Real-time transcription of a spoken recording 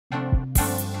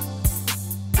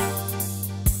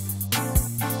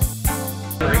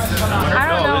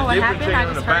what happened. I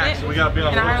just heard it,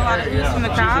 and I heard a lot of oohs from the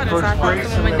crowd, and so I thought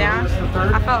someone went down.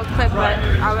 I felt clipped, but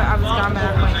I was gone by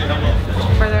that point.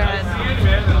 Further ahead.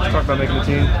 Let's talk about making the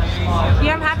team.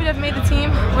 Yeah, I'm happy to have made the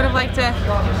team. Would have liked to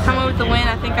come away with the win.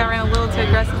 I think I ran a little too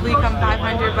aggressively, come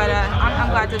 500, but I'm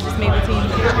glad to have just made the team.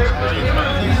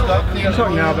 Can you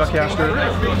talk now about Castro?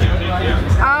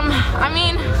 I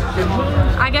mean,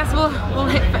 I guess we'll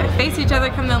face each other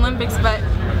come the Olympics, but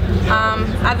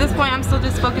at this point I'm still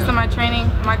just focused on my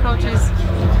training. My coach's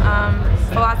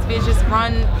philosophy is just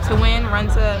run to win, run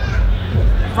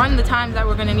the times that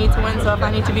we're going to need to win. So if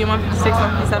I need to be in 156,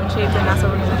 157 shape, then that's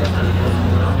what we're going to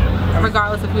do,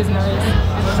 regardless of who's in the race.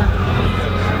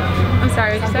 I'm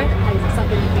sorry, what did you say?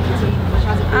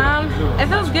 It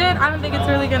feels good. I don't think it's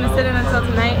really going to sit in until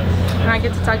tonight, and I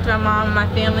get to talk to my mom, my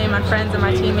family, my friends, and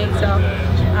my teammates. So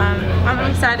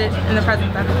I'm excited in the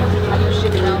present.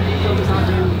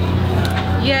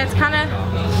 Yeah, it's kind of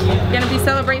going to be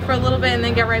celebrate for a little bit and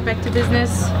then get right back to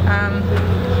business.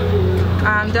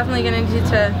 I'm definitely going to need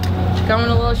to go in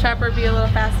a little sharper, be a little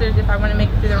faster if I want to make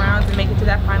it through the rounds and make it to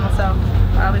that final. So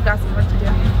we've got some work to do.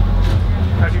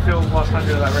 How do you feel last time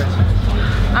you did that race?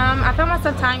 I found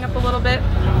myself tying up a little bit.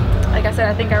 Like I said,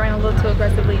 I think I ran a little too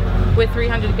aggressively with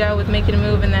 300 to go, with making a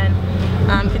move and then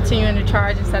continuing to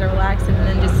charge instead of relaxing, and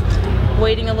then just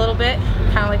waiting a little bit,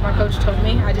 kind of like my coach told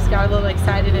me. I just got a little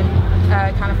excited and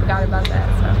kind of forgot about that.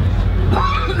 So.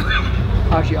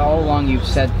 Ajee, all along you've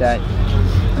said that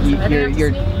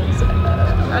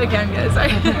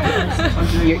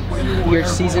your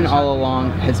season all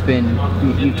along has been,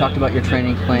 you've talked about your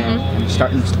training plan,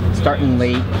 starting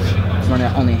late, running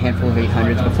only a handful of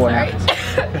 800s before now.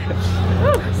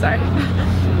 Sorry.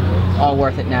 All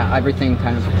worth it now, everything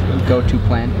kind of go to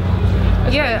plan?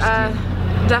 Yeah,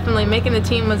 definitely. Making the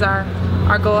team was our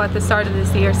goal at the start of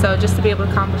this year, so just to be able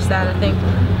to accomplish that, I think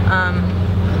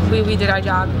we did our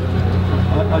job.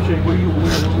 Ajee, were you aware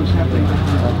of what was happening?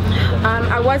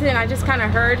 I wasn't. I just kind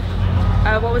of heard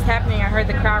what was happening. I heard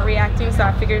the crowd reacting, so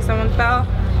I figured someone fell.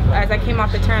 As I came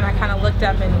off the turn, I kind of looked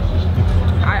up and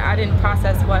I didn't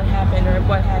process what happened or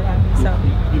what had happened. So.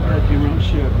 You had your own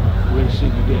share of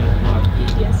racing again.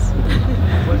 Yes.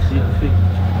 What do you think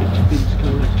that things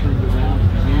kind of turned around?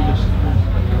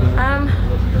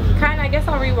 I guess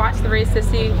I'll rewatch the race to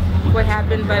see what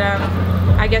happened, but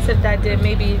I guess if that did,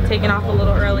 maybe taking off a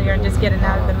little earlier and just getting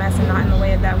out of the mess and not in the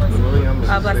way that was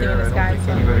a blessing in disguise.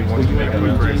 So.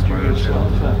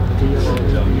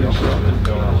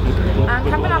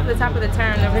 Coming off the top of the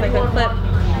turn, there was like a clip,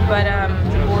 but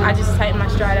I just tightened my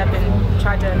stride up and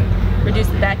tried to reduce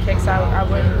the back kick so I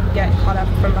wouldn't get caught up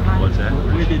from behind.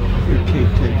 Where did your kick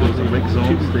take? Was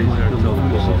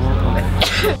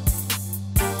it